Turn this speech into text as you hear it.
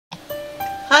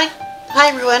Hi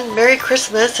everyone, Merry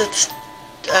Christmas. It's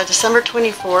December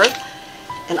 24th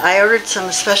and I ordered some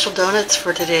special donuts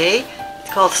for today.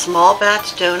 It's called Small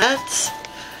Batch Donuts,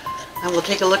 and we'll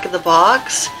take a look at the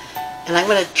box and I'm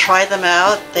going to try them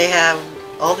out. They have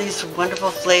all these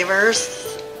wonderful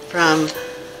flavors from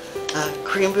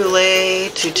cream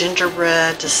brulee to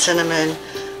gingerbread to cinnamon.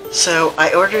 So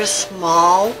I ordered a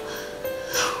small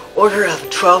order of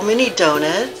 12 mini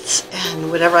donuts, and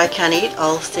whatever I can eat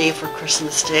I'll save for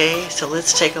Christmas Day. So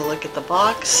let's take a look at the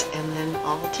box and then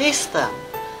I'll taste them.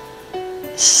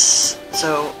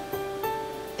 So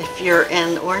if you're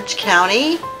in Orange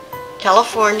County,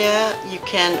 California, you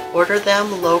can order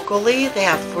them locally. They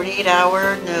have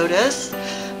 48-hour notice.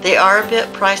 They are a bit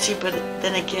pricey, but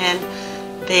then again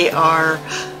they are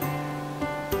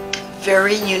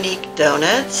very unique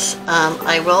donuts.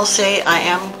 I will say I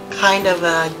am kind of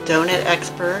a donut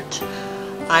expert.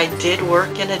 I did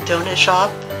work in a donut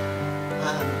shop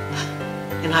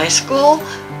in high school,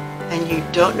 and you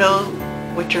don't know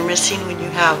what you're missing when you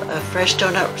have a fresh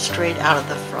donut straight out of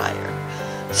the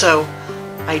fryer. So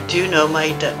I do know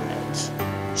my donuts.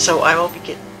 So I will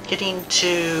be getting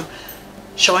to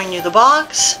showing you the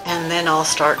box, and then I'll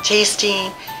start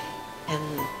tasting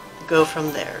and go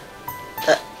from there.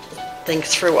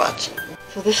 Thanks for watching.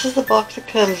 So this is the box it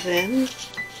comes in.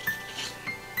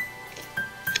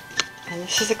 And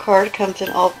this is the card it comes in.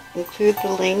 I'll include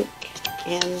the link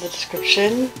in the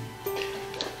description.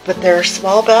 But they're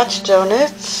small batch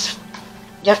donuts.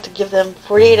 You have to give them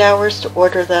 48 hours to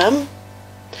order them.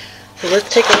 So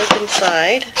let's take a look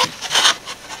inside.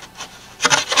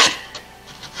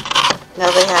 Now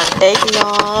they have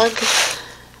eggnog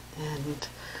and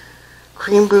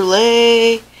cream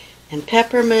brulee and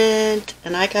peppermint,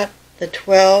 and I got the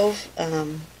 12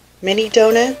 mini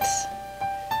donuts.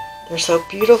 They're so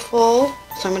beautiful,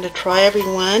 so I'm going to try every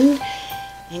one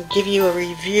and give you a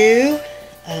review.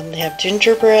 They have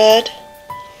gingerbread,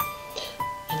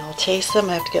 and I'll taste them.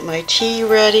 I have to get my tea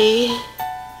ready.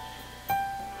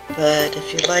 But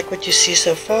if you like what you see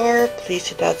so far, please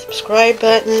hit that subscribe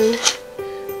button,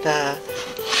 the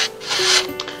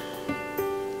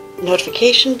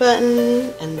notification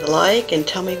button, and the like, and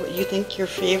tell me what you think your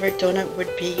favorite donut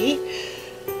would be.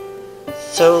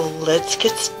 So let's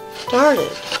get started.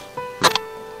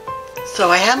 So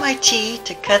I have my tea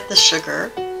to cut the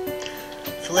sugar.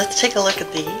 So let's take a look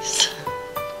at these.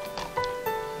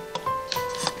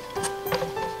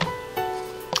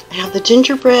 I have the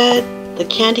gingerbread, the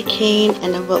candy cane,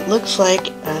 and then what looks like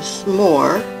a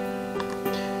s'more.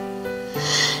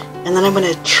 And then I'm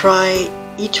going to try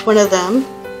each one of them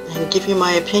and give you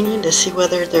my opinion to see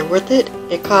whether they're worth it.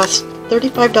 It costs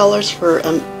 $35 for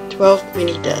 12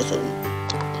 mini dozen.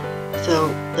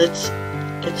 So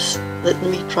let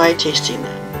me try tasting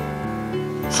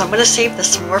them. So I'm going to save the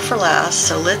s'more for last.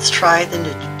 So let's try the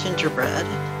gingerbread.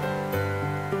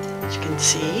 As you can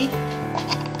see,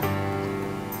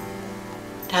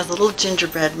 it has a little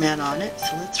gingerbread man on it.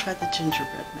 So let's try the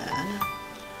gingerbread man.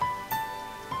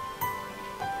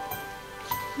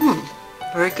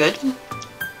 Very good.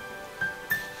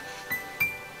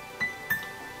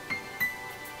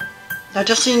 Now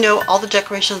just so you know, all the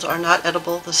decorations are not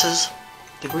edible. This is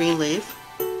the green leaf.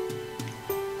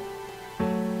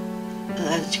 And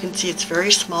as you can see, it's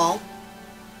very small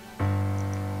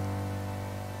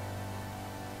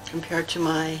compared to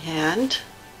my hand.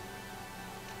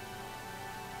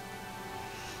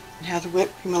 It has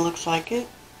whipped cream, it looks like it.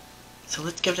 So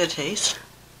let's give it a taste.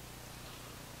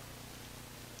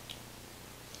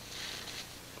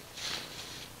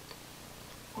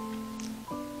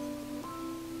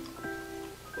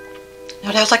 Now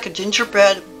it has like a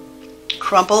gingerbread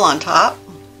crumble on top.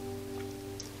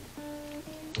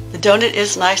 The donut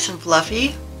is nice and fluffy.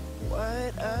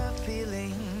 What a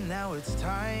feeling. Now it's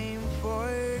time for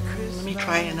Christmas. Let me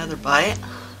try another bite.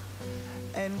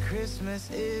 And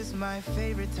Christmas is my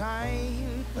favorite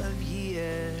time of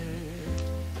year.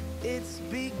 It's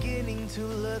beginning to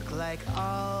look like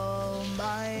all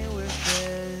my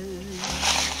wishes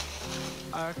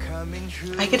are coming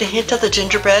true. I get a hint of the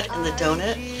gingerbread in the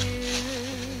donut.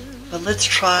 But let's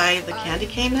try the candy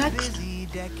cane next.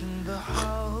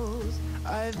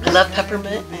 I love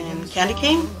peppermint and candy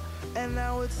cane.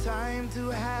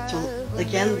 So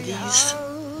again, these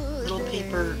little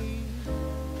paper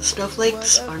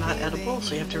snowflakes are not edible,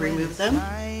 so you have to remove them.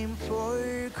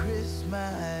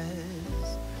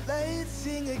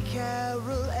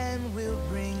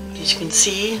 As you can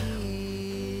see,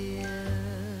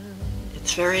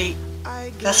 it's very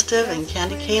festive and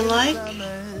candy cane-like.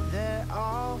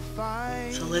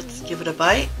 So let's give it a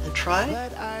bite and try.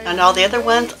 And all the other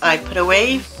ones I put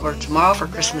away for tomorrow for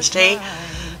Christmas Day.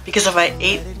 because if I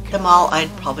ate them all,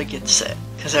 I'd probably get sick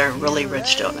because they're really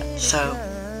rich donuts. So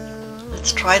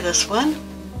let's try this one.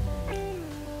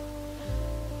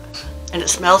 And it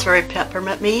smells very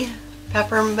pepperminty.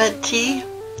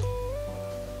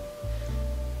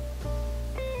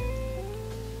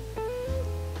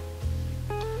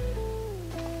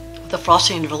 The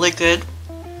frosting is really good.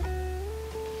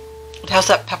 It has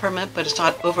that peppermint, but it's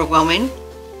not overwhelming.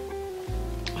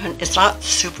 And it's not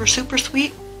super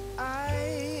sweet.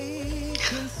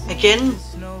 Again,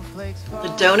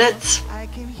 the donuts,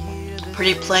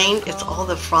 pretty plain. It's all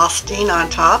the frosting on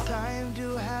top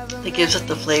that gives it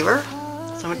the flavor. So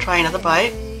I'm going to try another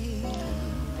bite.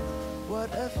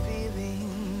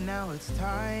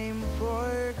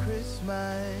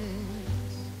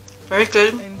 Very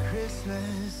good.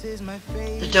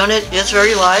 The donut is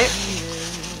very light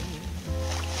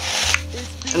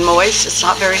and moist. It's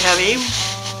not very heavy.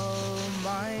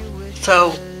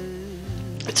 So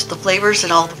it's the flavors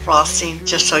and all the frosting,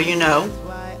 just so you know.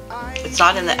 It's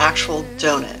not in the actual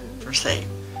donut per se.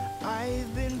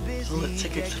 So let's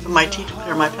take a sip of my tea to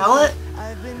clear my palate.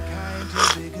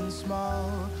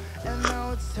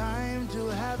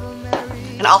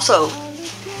 And also,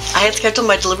 I had scheduled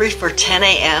my delivery for 10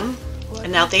 a.m.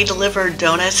 and now they deliver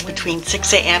donuts between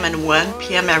 6 a.m. and 1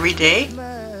 p.m. every day.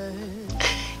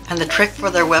 And the trick for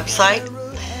their website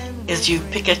is you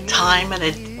pick a time and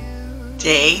a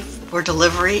day for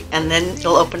delivery, and then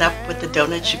you'll open up with the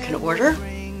donuts you can order.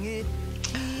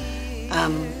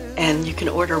 And you can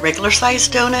order regular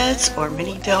sized donuts or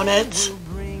mini donuts.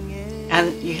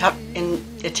 And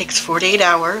it takes 48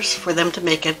 hours for them to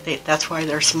make it. That's why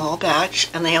they're small batch,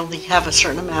 and they only have a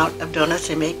certain amount of donuts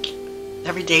they make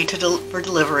every day for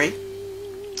delivery.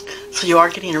 So you are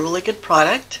getting a really good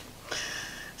product.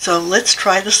 So let's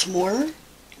try the s'more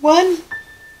one.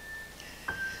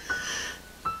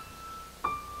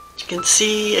 You can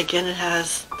see again it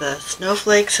has the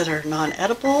snowflakes that are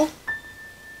non-edible.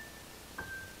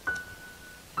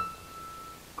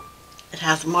 It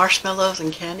has marshmallows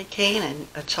and candy cane and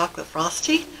a chocolate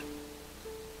frosty.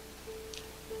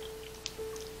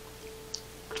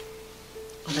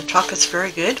 And the chocolate's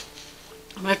very good.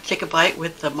 I'm going to take a bite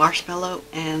with the marshmallow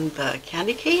and the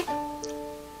candy cane.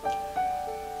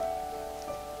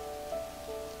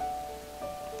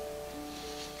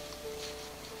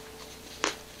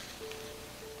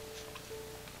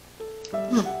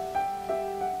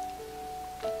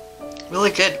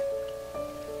 Really good.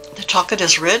 The chocolate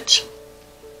is rich.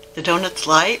 The donut's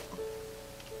light.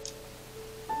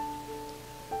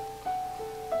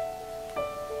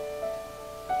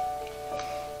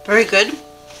 Very good.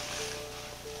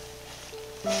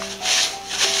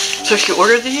 So if you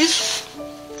order these,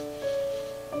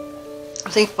 I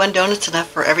think one donut's enough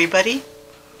for everybody.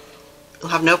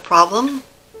 You'll have no problem.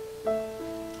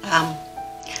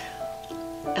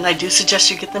 And I do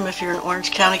suggest you get them if you're in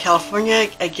Orange County, California.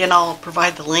 Again, I'll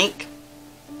provide the link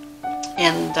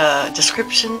in the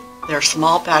description. They're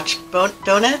small batch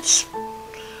donuts.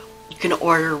 You can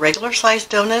order regular sized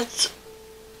donuts,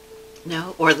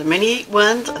 or the mini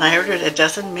ones, and I ordered a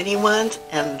dozen mini ones,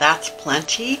 and that's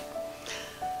plenty.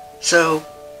 So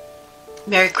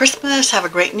Merry Christmas, have a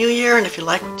great New Year, and if you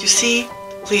like what you see,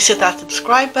 please hit that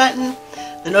subscribe button,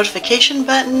 the notification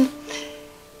button,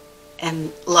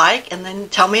 and like, and then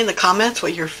tell me in the comments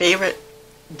what your favorite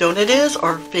donut is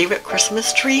or favorite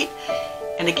Christmas treat.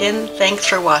 And again, thanks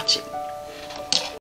for watching.